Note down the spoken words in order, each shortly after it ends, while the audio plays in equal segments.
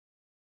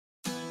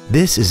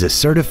This is a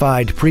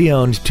certified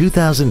pre-owned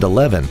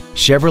 2011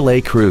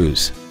 Chevrolet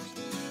Cruze.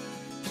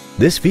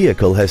 This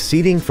vehicle has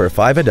seating for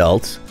 5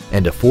 adults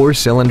and a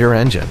 4-cylinder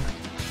engine.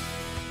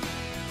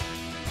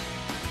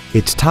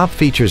 Its top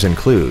features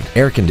include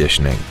air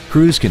conditioning,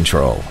 cruise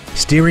control,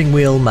 steering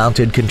wheel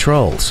mounted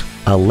controls,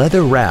 a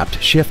leather-wrapped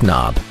shift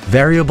knob,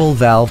 variable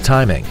valve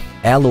timing,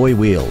 alloy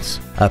wheels,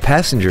 a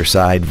passenger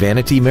side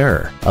vanity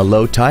mirror, a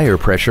low tire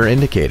pressure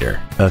indicator,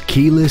 a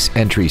keyless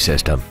entry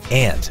system,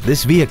 and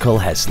this vehicle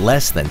has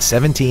less than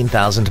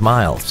 17,000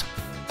 miles.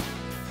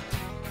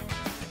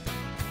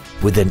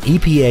 With an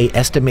EPA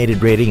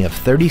estimated rating of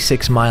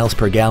 36 miles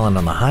per gallon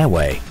on the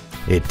highway,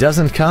 it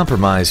doesn't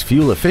compromise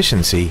fuel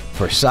efficiency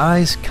for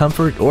size,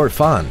 comfort, or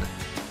fun.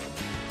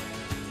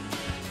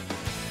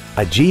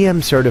 A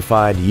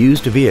GM-certified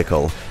used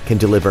vehicle can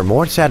deliver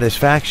more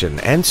satisfaction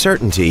and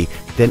certainty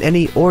than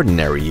any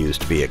ordinary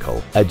used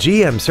vehicle. A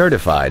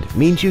GM-certified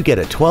means you get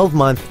a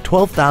 12-month,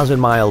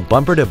 12,000-mile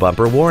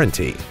bumper-to-bumper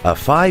warranty, a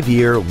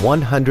 5-year,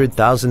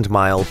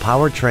 100,000-mile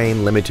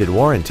powertrain limited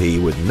warranty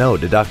with no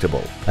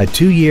deductible, a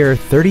 2-year,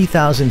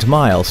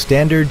 30,000-mile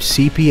standard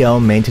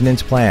CPO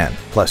maintenance plan,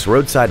 plus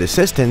roadside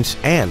assistance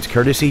and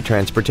courtesy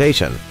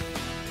transportation.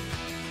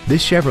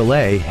 This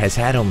Chevrolet has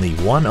had only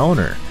one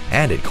owner,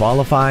 and it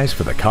qualifies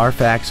for the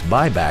Carfax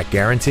buyback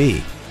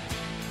guarantee.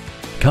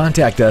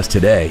 Contact us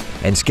today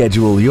and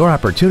schedule your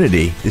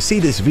opportunity to see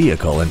this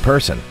vehicle in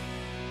person.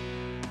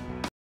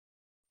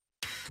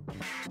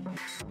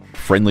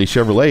 Friendly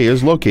Chevrolet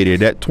is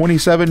located at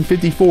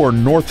 2754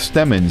 North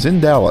Stemmons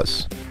in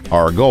Dallas.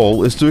 Our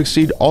goal is to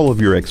exceed all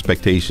of your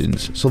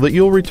expectations so that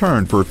you'll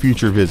return for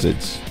future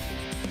visits.